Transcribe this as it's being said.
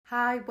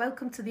Hi,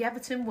 welcome to the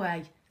Everton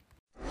Way.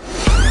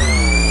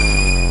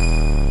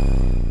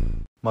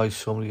 My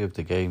summary of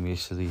the game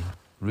yesterday: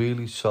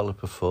 really solid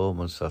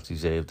performance that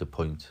deserved a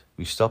point.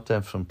 We stopped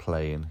them from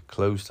playing,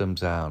 closed them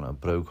down and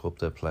broke up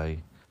their play.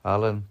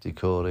 Allen,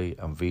 Decore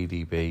and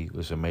VDB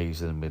was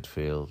amazing in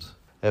midfield.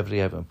 Every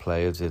Everton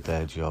player did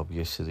their job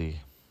yesterday.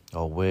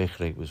 Our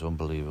work rate was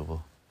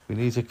unbelievable. We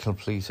need a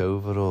complete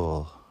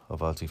overhaul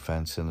of our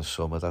defence in the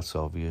summer, that's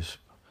obvious.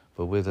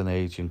 But with an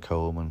aging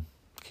Coleman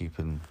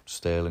keeping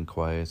Sterling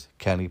quiet,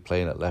 Kenny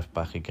playing at left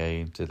back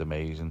again did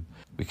amazing.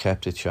 We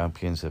kept the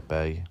champions at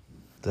bay.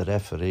 The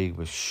referee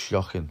was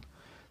shocking.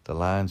 The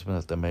linesman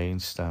at the main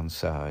stand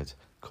side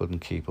couldn't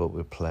keep up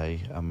with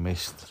play and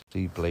missed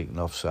 3 blatant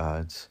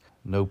offsides.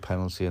 No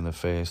penalty in the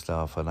first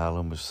half and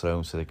Allen was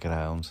thrown to the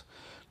ground,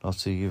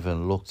 not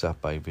even looked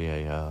at by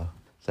VAR.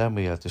 Then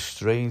we had the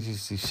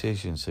strangest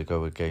decision to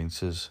go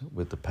against us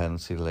with the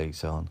penalty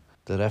late on.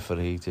 The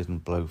referee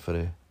didn't blow for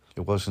it.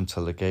 It wasn't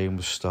until the game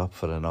was stopped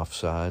for an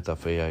offside that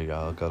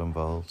VAR got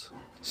involved.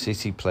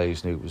 City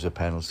players knew it was a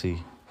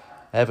penalty.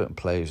 Everton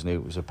players knew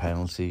it was a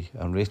penalty,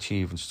 and Rich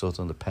even stood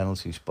on the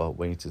penalty spot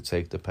waiting to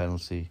take the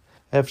penalty.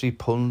 Every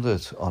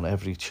pundit on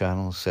every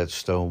channel said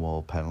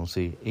Stonewall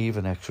penalty,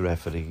 even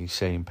ex-referees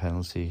saying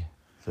penalty.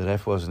 The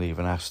ref wasn't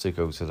even asked to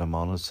go to the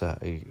monitor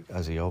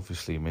as he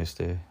obviously missed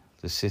it.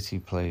 The City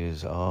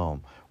player's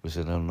arm was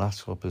in an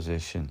unnatural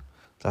position.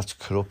 That's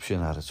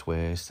corruption at its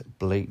worst,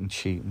 blatant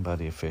cheating by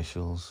the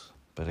officials.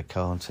 But I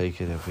can't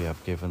take it if we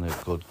have given it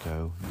a good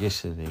go.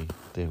 Yesterday,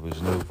 there was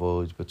no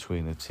void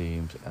between the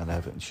teams and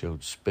Everton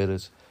showed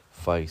spirit,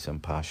 fight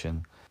and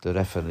passion. The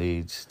referee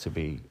needs to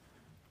be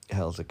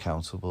held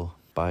accountable.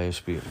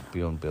 Bias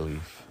beyond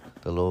belief.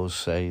 The laws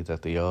say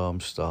that the arm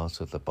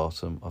starts at the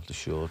bottom of the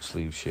short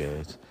sleeve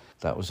shirt.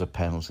 That was a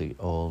penalty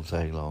all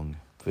day long.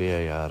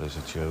 VAR is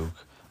a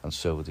joke, and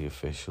so are the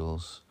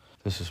officials.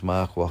 This is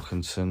Mark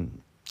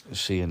Watkinson.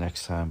 See you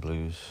next time,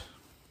 Blues.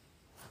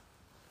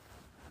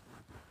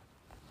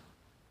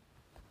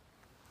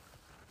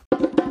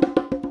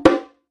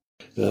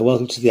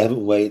 Welcome to the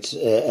Everton Way. It's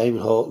Eamonn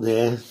Houghton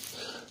here.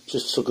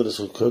 Just took us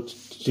to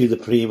do the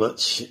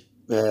pre-match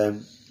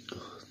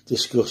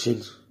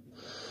discussion.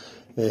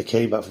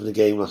 Came back from the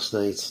game last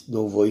night.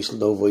 No voice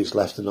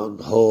left and on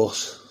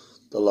hoarse.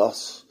 The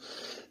lot.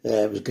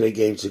 It was a great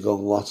game to go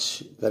and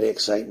watch. Very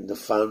exciting. The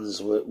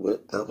fans were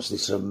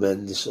absolutely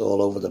tremendous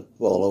all over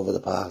the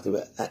park.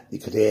 You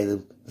could hear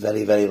them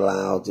very, very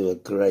loud. They were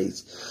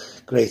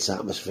great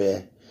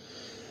atmosphere.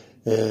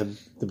 The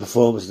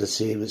performance of the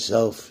team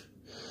itself,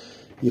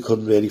 you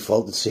couldn't really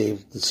fault the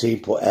team. The team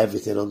put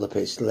everything on the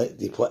pitch.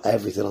 They put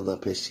everything on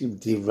that pitch.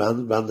 They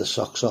ran the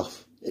socks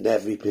off in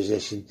every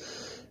position.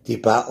 They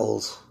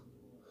battled.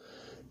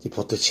 They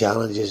put the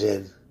challenges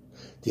in.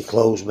 They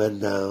closed men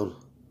down.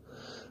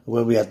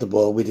 When we had the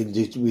ball, we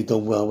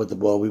done well with the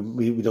ball.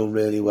 We done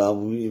really well.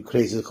 We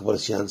created a couple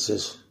of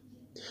chances.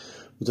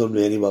 We done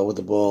really well with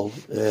the ball.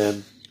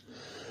 The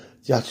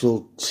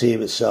actual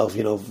team itself,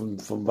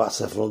 from back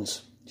to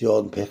front,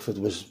 Jordan Pickford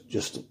was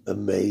just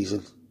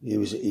amazing.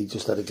 He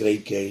just had a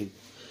great game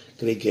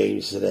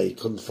today.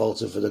 Couldn't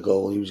fault him for the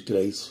goal. He was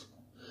great.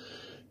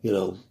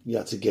 You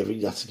had to give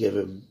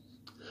him.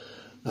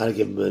 I had to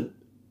give him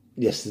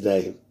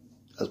yesterday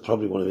as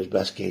probably one of his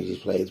best games he's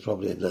played.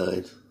 Probably a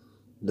 9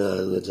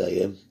 on the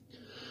day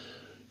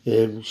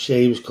in.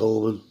 James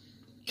Coleman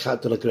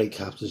done a great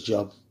captain's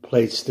job.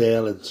 Played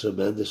Sterling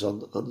tremendous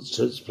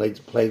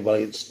played well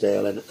against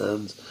Sterling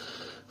and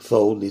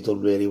Foden. He done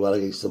really well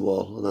against them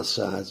all on that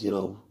side. He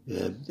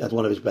had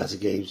one of his better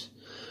games.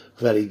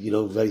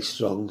 Very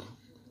strong.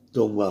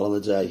 Done well on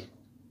the day.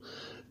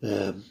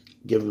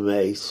 Give him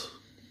 8.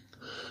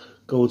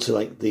 Going to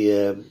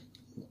the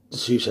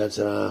 2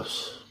 centre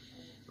halves.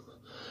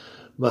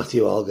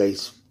 Matthew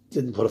Allgate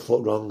didn't put a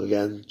foot wrong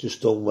again.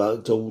 Just done well.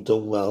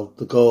 Done well.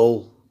 The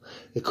goal,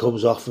 it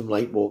comes off him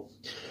but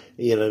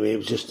it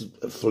was just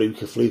a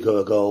fluke of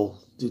a goal.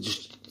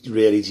 Just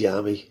really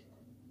jammy.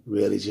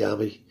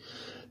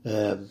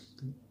 And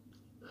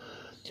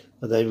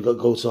then we've got to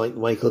go to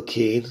Michael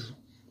Keane.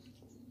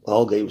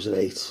 Allgate was an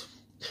 8.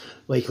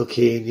 Michael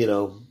Keane,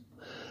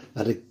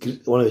 had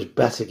one of his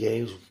better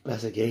games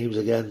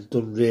again.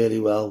 Done really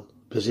well,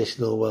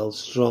 positional well,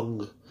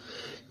 strong.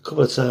 A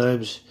couple of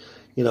times,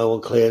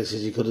 on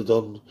clearances he could have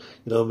done,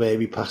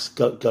 maybe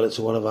got it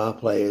to one of our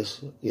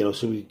players,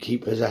 so we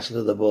keep possession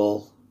of the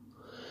ball.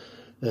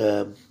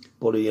 But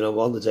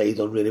on the day he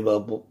done really well.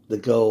 But the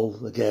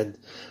goal again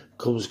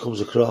comes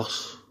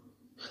across,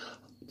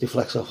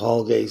 deflects off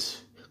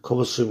Allgate.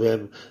 Comes from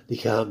him, he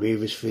can't move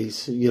his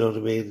feet, you know what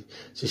I mean?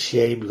 It's a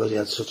shame because he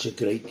had such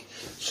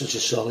a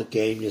solid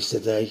game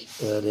yesterday,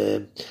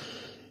 and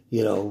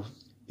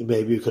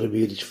maybe we could have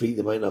moved his feet,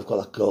 they might not have got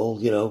that goal,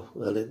 and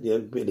it'd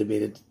have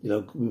been,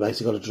 we might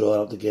have got a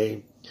draw out the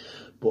game,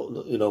 but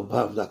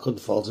apart from that, couldn't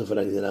fault him for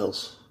anything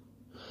else.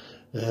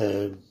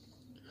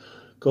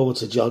 Going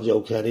to John Joe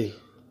Kenny,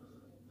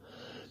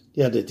 he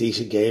had a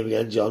decent game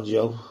again, John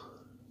Joe.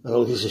 I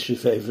don't think it's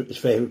his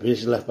favourite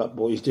position left back,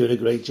 but he's doing a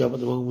great job at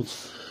the moment.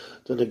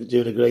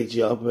 Doing a great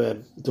job,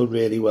 done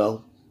really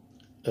well.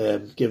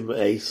 Give him an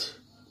 8.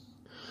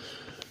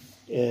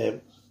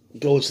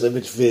 Going to the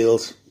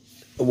midfield,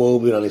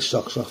 Iwobi on his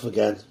socks off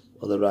again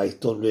on the right,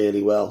 done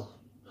really well.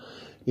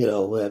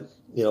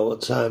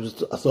 At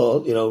times I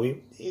thought, he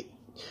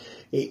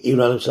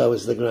ran himself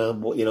into the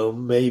ground, but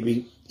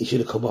maybe he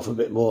should have come off a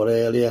bit more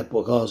earlier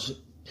because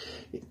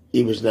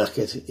he was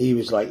knackered. He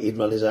was like he'd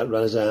run his heart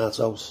out.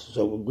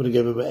 So I'm going to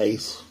give him an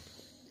 8.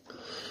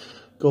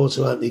 Going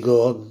to Anthony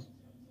Gordon,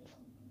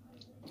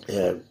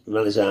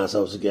 ran his heart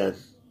out again.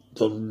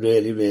 Done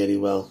really, really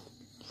well.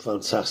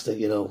 Fantastic,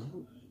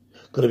 Going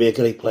to be a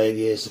great player in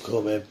years to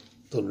come in.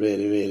 Done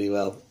really, really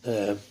well.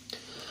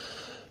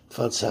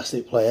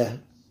 Fantastic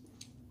player.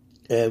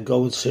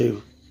 Going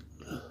to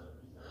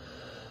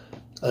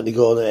Andy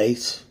Gordon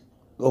 8.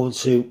 Going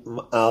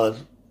to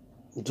Alan.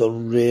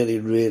 Done really,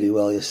 really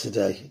well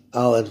yesterday.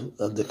 Alan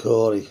and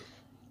Decore,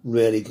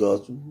 really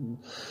good.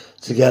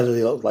 Together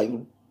they look like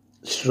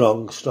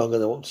stronger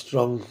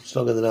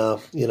than our,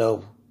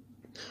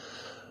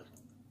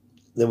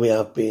 than we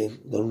have been.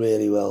 Done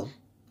really well.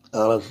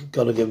 Alan,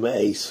 gotta give him an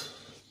 8.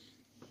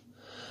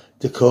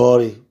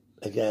 Decore,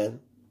 again,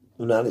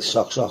 ran his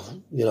socks off,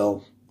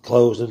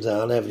 closed them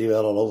down everywhere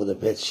all over the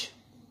pitch.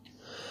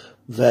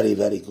 Very,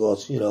 very good,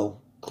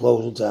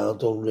 closed them down,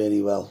 done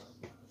really well.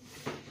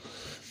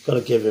 Got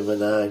to give him a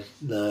 9.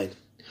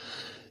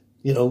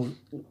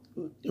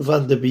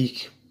 Van der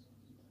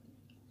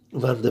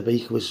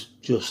Beek was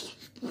just,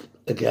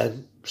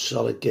 again,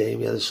 solid game.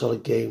 He had a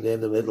solid game there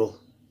in the middle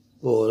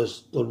for us,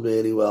 done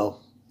really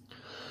well.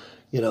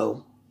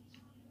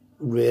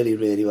 Really,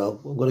 really well.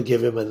 I'm going to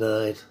give him a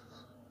 9.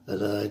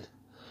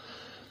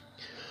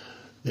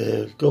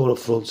 Going up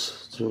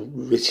front to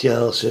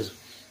Richarlison.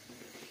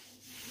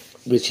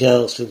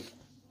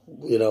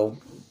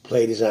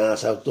 Played his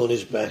heart out, done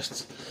his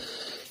best.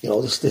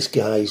 This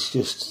guy's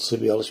just, to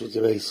be honest with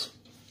you, mate,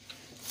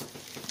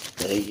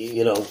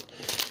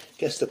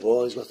 gets the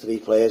ball, he's got 3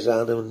 players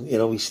around him, and,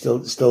 he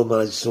still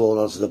manages to hold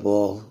onto the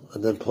ball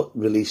and then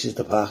releases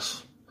the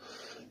pass.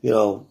 He's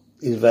a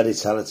very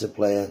talented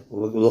player.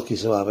 We're lucky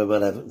to have him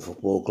at Everton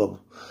Football Club.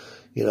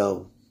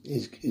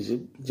 He's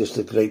just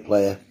a great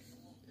player.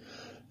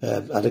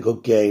 Had a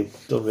good game,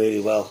 done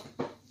really well.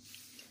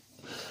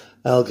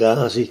 El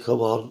Ghazi, come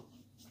on.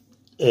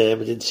 I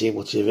didn't see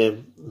much of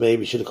him.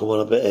 Maybe should have come on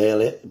a bit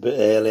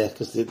earlier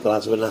because the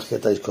lads were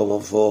knackered that he's come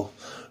on for.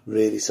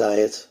 Really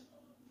tired.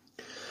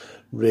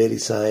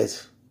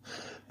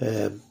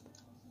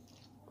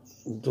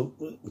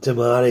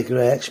 Damari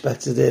Gray,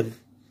 expected him.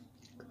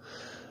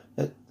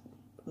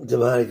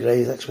 Damari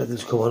Gray expected him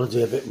to come on and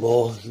do a bit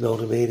more, you know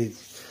what I mean? He'd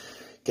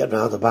get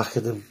round the back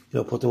of them,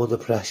 put them under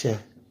pressure.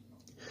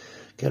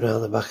 Get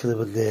round the back of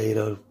them and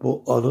there,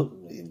 but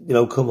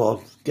come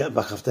on, get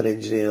back after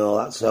injury and all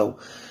that. So,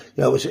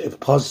 it was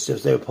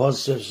positives. They were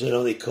positives.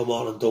 They come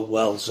on and done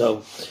well.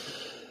 So,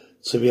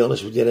 to be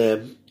honest with you,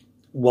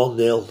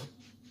 1-0.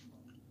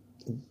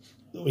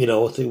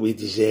 I think we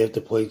deserved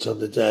the points on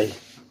the day.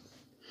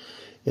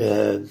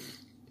 We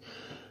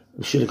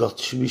should have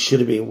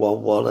been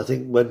 1-1. I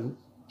think when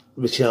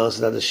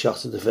Richarlison had a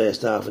shot in the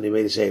first half and he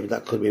made a save,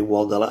 that could have been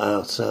 1-0 at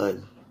half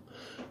time.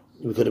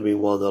 We could have been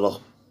 1-0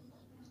 up.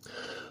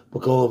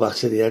 But going back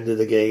to the end of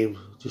the game,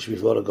 just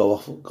before I go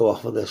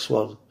off on this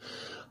one,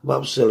 I'm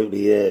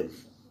absolutely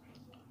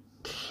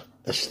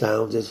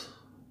astounded.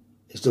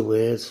 Is the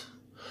word.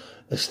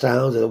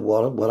 Astounded at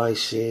what I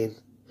seen.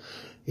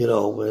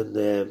 When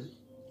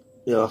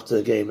after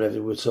the game,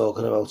 everyone were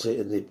talking about it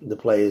in the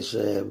players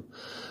stand.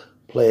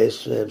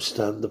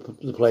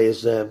 The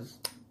players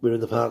we're in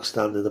the park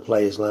stand in the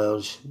players'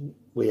 lounge.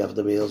 We have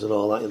the meals and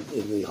all that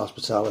in the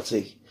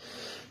hospitality.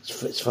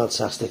 It's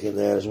fantastic in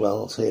there as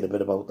well. I'll tell you a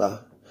bit about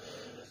that.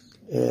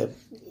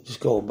 Just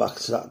going back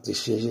to that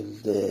decision,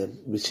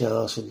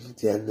 Richarlison at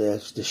the end there,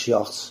 the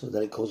shot, and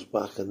then it comes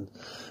back, and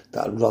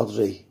that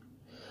Rodri,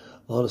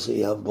 honestly,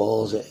 he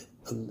handballs it,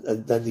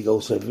 and then they go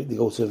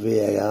to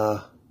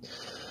VAR,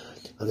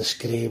 and they're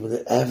screaming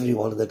at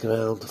everyone on the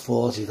ground,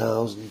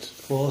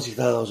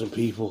 40,000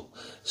 people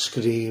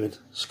screaming,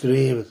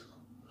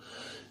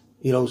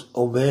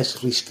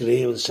 unmercifully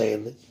screaming,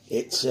 saying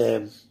it's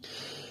a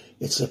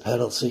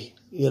penalty.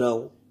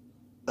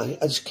 I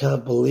just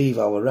can't believe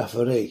our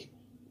referee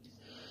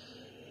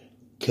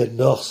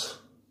cannot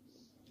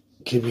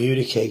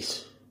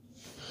communicate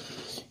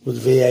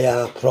with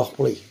VAR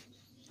properly.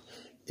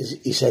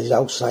 He said he's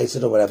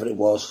outsighted or whatever it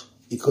was.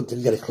 He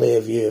didn't get a clear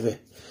view of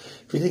it.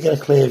 If he didn't get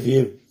a clear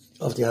view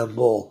of the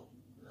handball,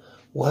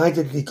 why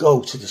didn't he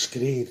go to the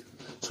screen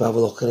to have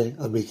a look at it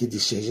and make a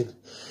decision?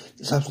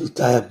 It's absolutely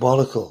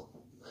diabolical.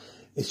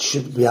 It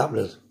shouldn't be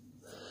happening.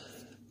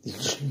 There's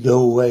just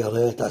no way on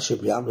earth that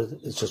should be happening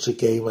in such a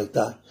game like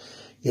that,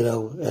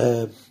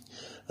 and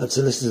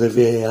to listen to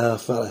the VAR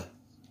fella,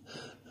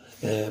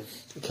 I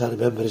can't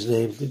remember his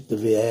name, the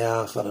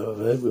VAR fella,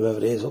 whoever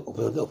it is, up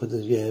in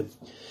the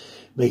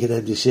making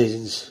them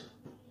decisions.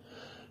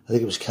 I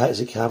think it was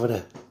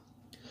Kavanagh,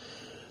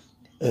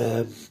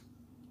 and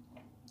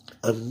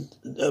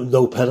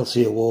no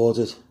penalty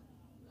awarded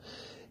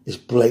is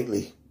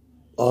blatantly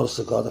honest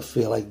to God, I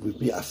felt like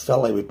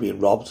we'd been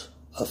robbed.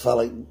 I felt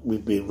like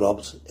we'd been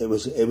robbed. It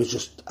was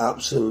just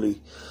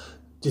absolutely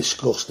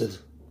disgusting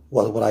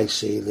what I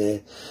see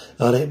there,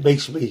 and it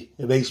makes me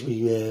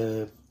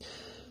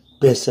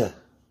bitter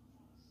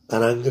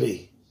and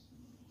angry,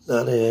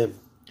 and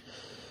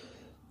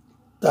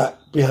that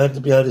behind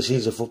the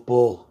scenes of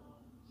football,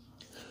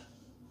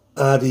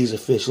 are these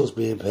officials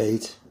being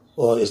paid,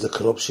 or is the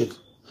corruption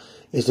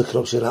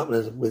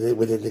happening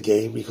within the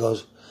game?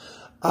 Because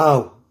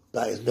how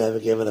that is never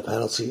given a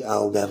penalty,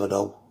 I'll never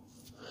know,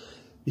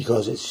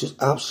 because it's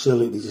just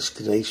absolutely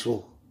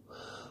disgraceful.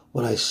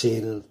 When I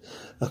seen it,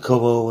 I come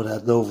home and I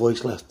had no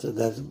voice left, and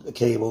then I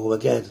came home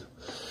again.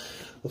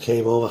 I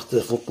came home after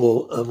the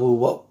football and we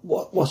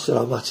watched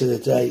our match of the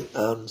day,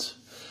 and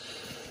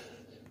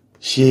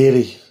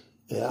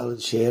Alan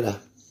Shearer,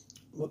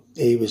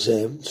 he was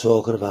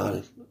talking about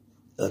it,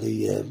 and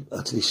he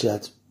actually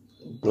said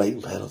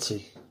blatant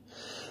penalty.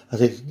 I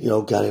think,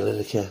 Gary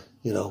Lineker,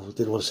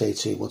 didn't want to say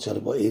too much on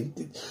it, but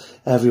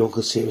everyone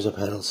could see it was a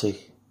penalty.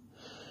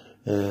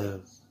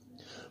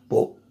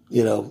 But,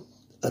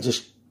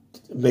 it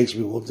makes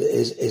me wonder,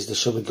 is there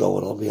something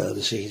going on behind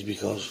the scenes?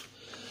 Because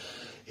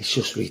it's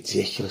just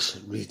ridiculous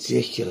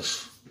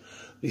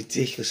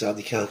how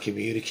they can't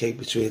communicate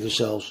between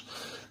themselves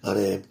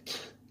and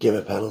give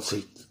a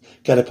penalty,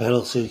 get a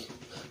penalty,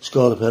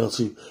 score the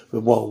penalty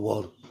with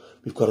 1-1.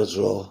 We've got a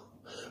draw.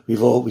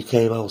 We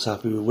came out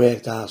happy. We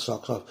worked our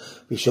socks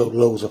off. We showed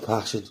loads of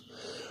passion.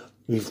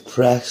 We've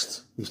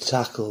pressed. We've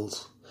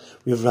tackled.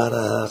 We've ran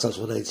our heart out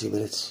for 90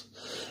 minutes,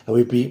 and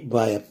we've beaten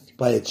by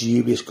a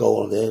dubious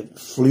goal, a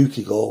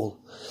fluky goal,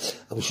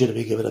 and we should have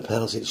been given a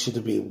penalty. It should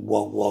have been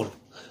 1-1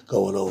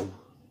 going home.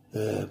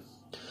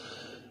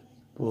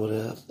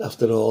 But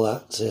after all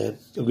that,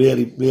 I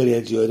really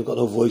enjoyed it. I've got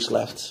no voice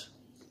left.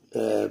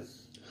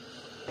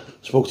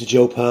 Spoke to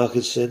Joe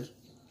Parkinson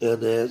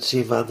and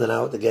seen Vanden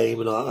out at the game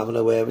and having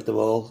a word with them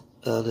all.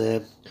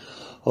 And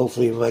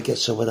hopefully we might get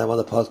some of them on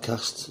the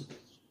podcast.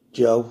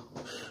 Joe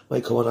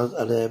might come on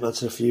and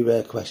answer a few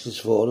questions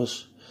for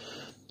us.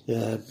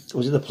 I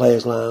was in the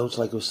players' lounge,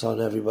 like I was telling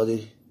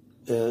everybody,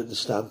 the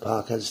stand,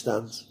 Parkhead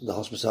stand, the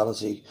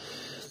hospitality.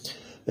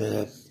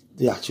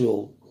 The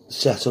actual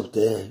setup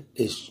there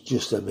is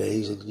just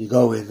amazing. You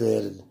go in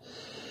there and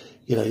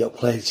you're got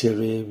plenty of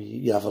room.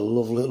 You have a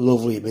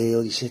lovely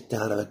meal. You sit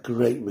down, have a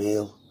great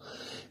meal.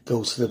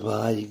 Go to the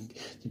bar. You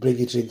bring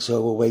your drinks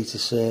over, waiter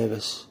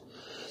service.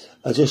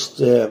 It's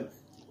just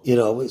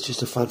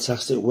a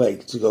fantastic way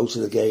to go to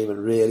the game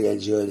and really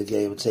enjoy the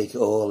game and take it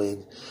all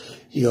in.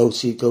 You go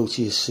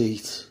to your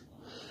seat.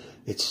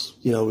 It's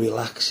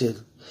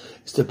relaxing.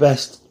 It's the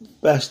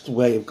best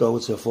way of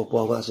going to a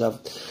football match.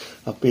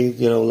 I've been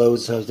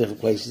loads of times,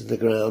 different places in the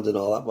ground and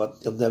all that, but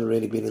I've never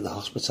really been in the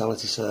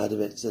hospitality side of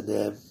it.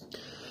 And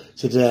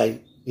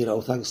today,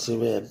 thanks to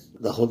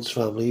the Hunt's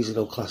families,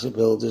 Classic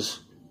Builders,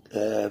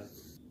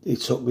 he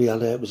took me,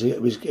 and it was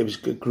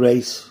a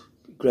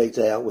great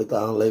day out with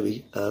Al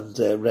Louis and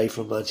Ray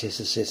from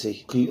Manchester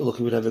City.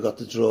 Lucky we never got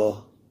the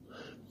draw,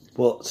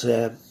 but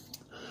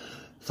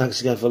thanks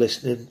again for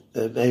listening.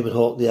 Eamonn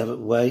Houghton, the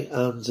Everton Way,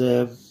 and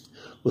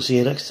we'll see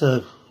you next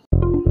time.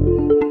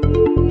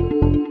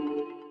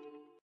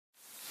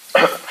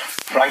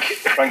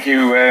 Frank,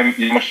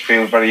 you must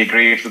feel very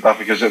aggrieved with that,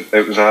 because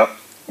it was a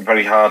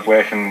very hard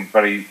work and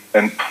very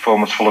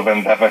performance full of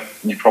endeavour.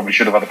 You probably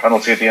should have had a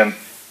penalty at the end.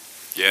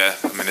 Yeah,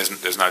 I mean,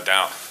 there's no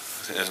doubt.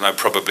 There's no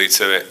probably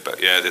to it,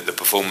 but yeah, the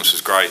performance was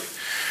great.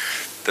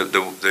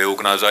 The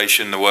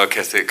organisation, the work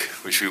ethic,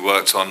 which we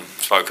worked on,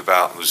 spoke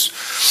about, was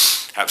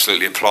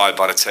absolutely applied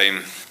by the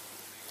team.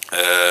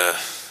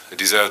 They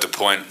deserved a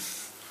point.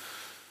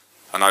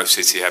 I know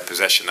City had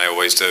possession, they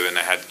always do, and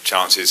they had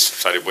chances,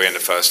 so did we in the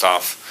first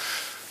half.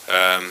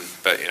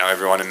 But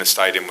everyone in the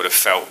stadium would have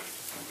felt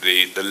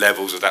the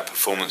levels of that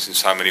performance in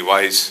so many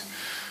ways.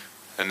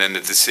 And then the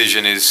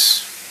decision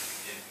is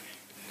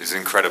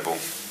incredible.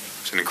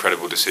 It's an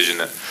incredible decision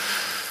that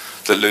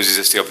loses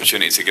us the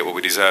opportunity to get what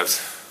we deserved.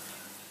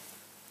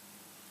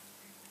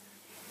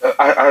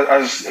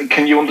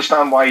 Can you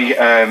understand why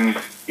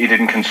he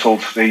didn't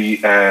consult the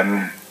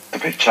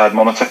pitch side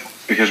monitor?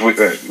 Because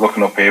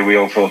looking up here, we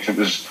all thought it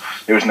was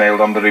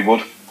nailed on that he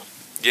would.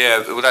 Yeah,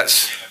 well,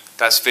 that's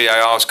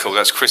VAR's call.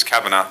 That's Chris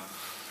Kavanagh.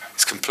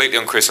 It's completely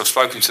on Chris. I've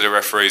spoken to the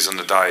referees on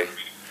the day,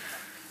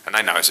 and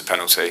they know it's a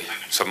penalty.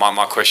 So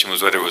my question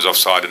was whether it was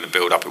offside in the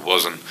build-up. It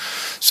wasn't.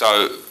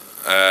 So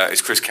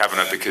it's Chris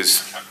Kavanagh,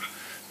 because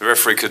the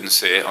referee couldn't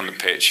see it on the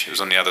pitch. It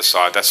was on the other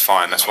side. That's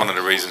fine. That's one of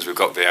the reasons we've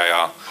got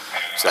VAR,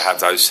 to have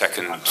those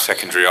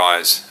secondary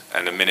eyes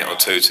and a minute or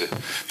two to.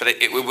 But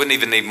it wouldn't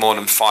even need more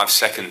than 5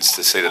 seconds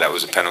to see that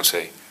was a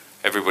penalty.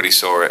 Everybody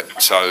saw it.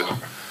 So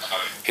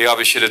he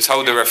either should have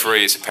told the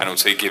referee it's a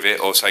penalty, give it,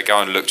 or say go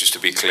and look just to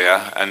be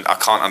clear. And I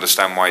can't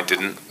understand why he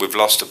didn't. We've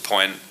lost a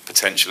point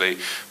potentially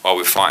while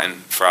we're fighting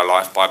for our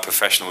life by a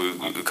professional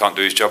who can't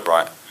do his job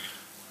right.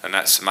 And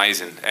that's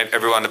amazing.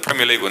 Everyone in the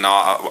Premier League will know.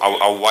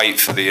 I'll wait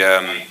for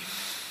the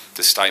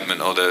statement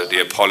or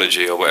the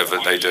apology or whatever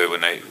they do when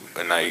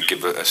they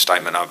give a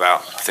statement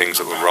about things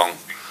that were wrong.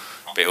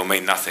 but it'll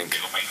mean nothing.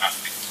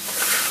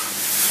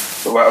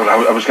 Well,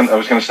 I was going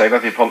to say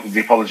that the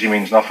apology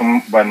means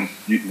nothing when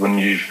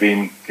you've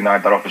been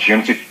denied that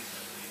opportunity.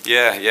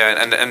 Yeah,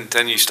 and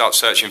then you start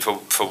searching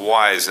for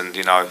whys, and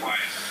I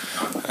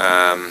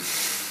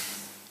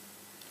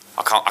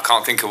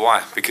can't think of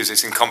why, because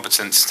it's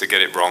incompetence to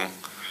get it wrong.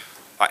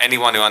 Like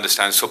anyone who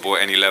understands football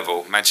at any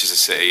level, Manchester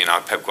City,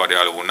 Pep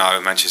Guardiola will know,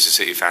 Manchester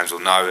City fans will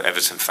know,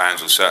 Everton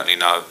fans will certainly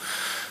know.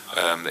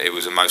 It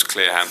was the most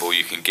clear handball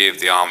you can give.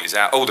 The arm is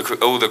out. All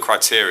the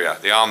criteria.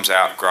 The arm's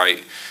out,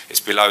 great. It's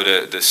below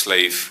the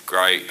sleeve,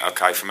 great.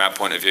 Okay, from our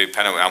point of view,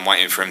 penalty. I'm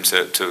waiting for him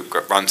to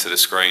run to the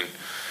screen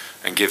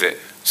and give it.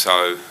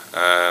 So,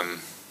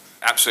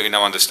 absolutely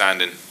no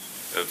understanding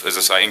of, as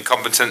I say,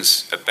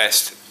 incompetence at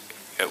best,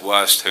 at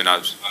worst, who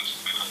knows.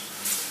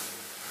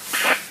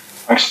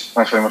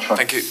 Thanks very much, Frank.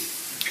 Thank you.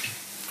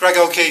 Greg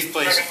O'Keefe,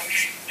 please.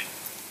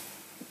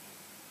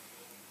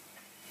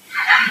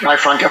 Hi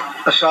Frank,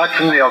 aside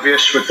from the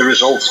obvious with the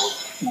result,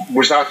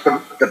 was that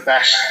the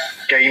best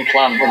game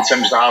plan in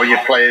terms of how your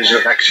players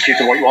have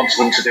executed what you wanted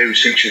them to do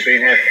since you've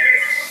been here?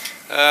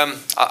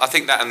 I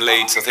think that and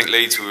Leeds. I think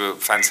Leeds were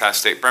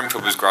fantastic.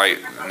 Brentford was great,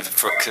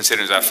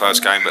 considering it was our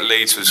first game, but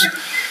Leeds was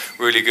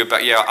really good.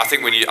 But yeah, I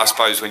think when you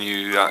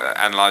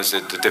analyse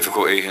the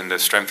difficulty and the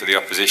strength of the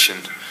opposition,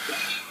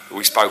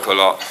 we spoke a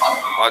lot.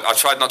 I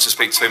tried not to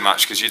speak too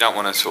much because you don't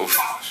want to sort of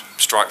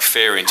strike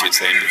fear into your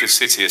team, because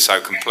City is so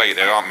complete.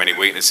 There aren't many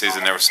weaknesses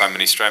and there are so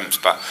many strengths,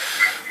 but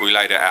we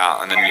laid it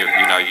out, and then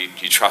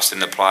you trust in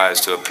the players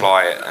to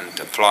apply it, and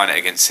applying it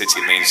against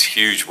City means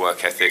huge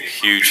work ethic,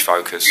 huge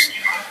focus,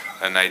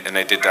 and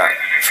they did that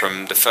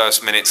from the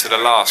first minute to the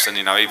last. And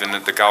even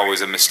if the goal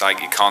was a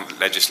mistake, you can't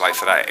legislate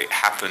for that. It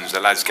happens. The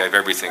lads gave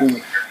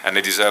everything, and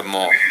they deserve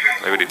more.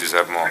 They really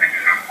deserve more.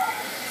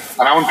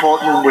 And how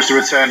important was the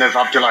return of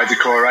Abdoulaye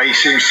Doucouré? He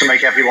seems to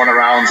make everyone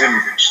around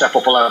him step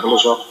up a level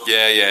as well.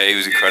 Yeah, he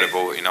was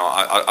incredible.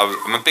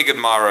 I'm a big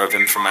admirer of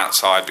him from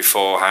outside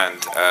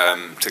beforehand.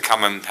 To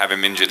come and have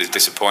him injured is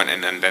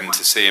disappointing, and then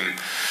to see him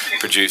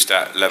produce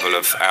that level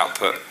of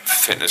output,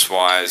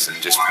 fitness-wise, and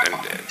just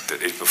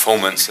his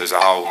performance as a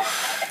whole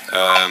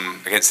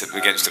against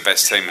the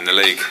best team in the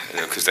league,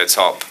 because they're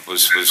top,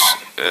 was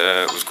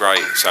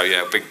great. So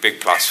yeah, big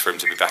plus for him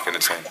to be back in the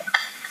team.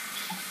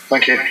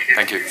 Thank you.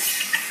 Thank you.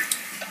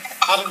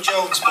 Adam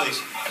Jones, please.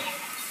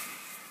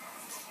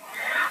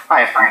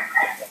 Hi, Frank.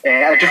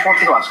 I just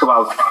wanted to ask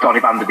about Donny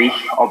van der Beek.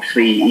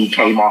 Obviously, he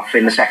came off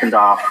in the second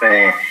half.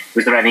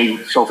 Was there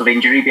any sort of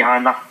injury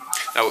behind that?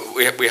 No,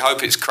 we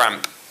hope it's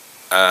cramp.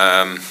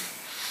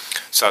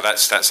 So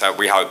that's how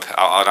we hope.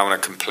 I don't want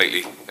to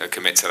completely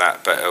commit to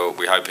that, but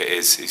we hope it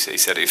is. He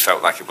said he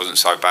felt like it wasn't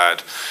so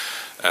bad.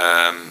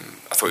 I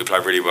thought he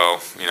played really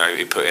well.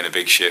 He put in a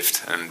big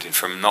shift, and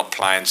from not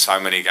playing so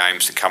many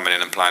games to coming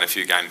in and playing a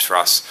few games for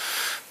us,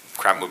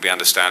 cramp would be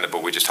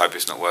understandable. We just hope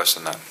it's not worse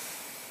than that.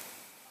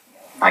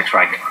 Thanks,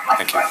 Frank.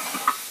 Thank you.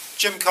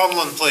 Jim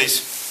Conlon, please.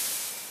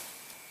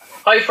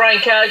 Hi,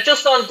 Frank.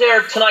 Just on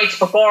tonight's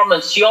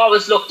performance, you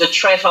always looked the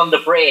threat on the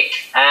break.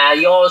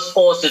 You always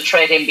posed the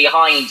threat in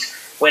behind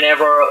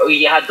whenever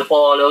you had the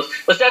ball.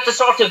 Was that the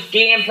sort of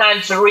game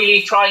plan to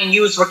really try and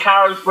use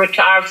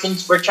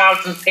Richarlison's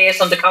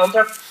pace on the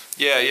counter?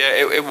 Yeah,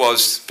 it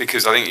was,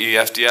 because I think you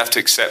have to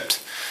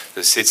accept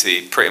that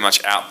City pretty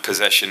much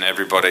out-possession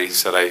everybody,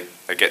 so they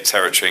get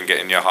territory and get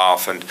in your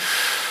half. And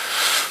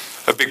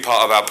a big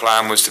part of our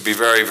plan was to be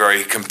very,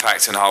 very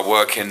compact and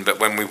hard-working, but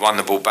when we won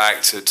the ball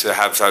back, to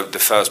have the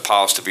first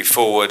pass to be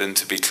forward and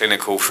to be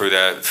clinical through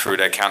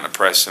their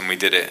counter-press, and we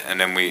did it. And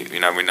then we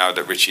know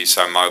that Richie's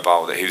so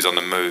mobile that he was on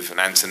the move, and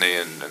Anthony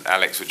and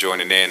Alex were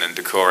joining in, and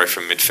Doucouré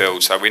from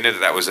midfield. So we knew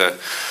that was a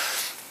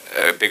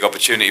big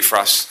opportunity for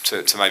us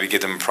to maybe give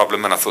them a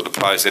problem, and I thought the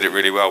players did it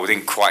really well. We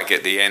didn't quite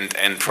get the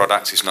end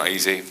product. It's not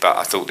easy, but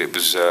I thought it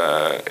was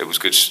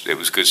good. It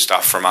was good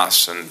stuff from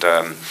us, and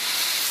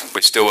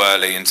we're still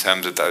early in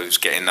terms of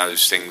getting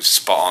those things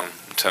spot on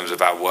in terms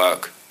of our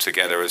work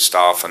together as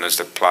staff and as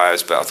the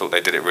players. But I thought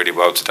they did it really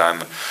well today.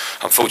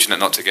 I'm fortunate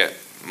not to get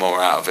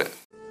more out of it.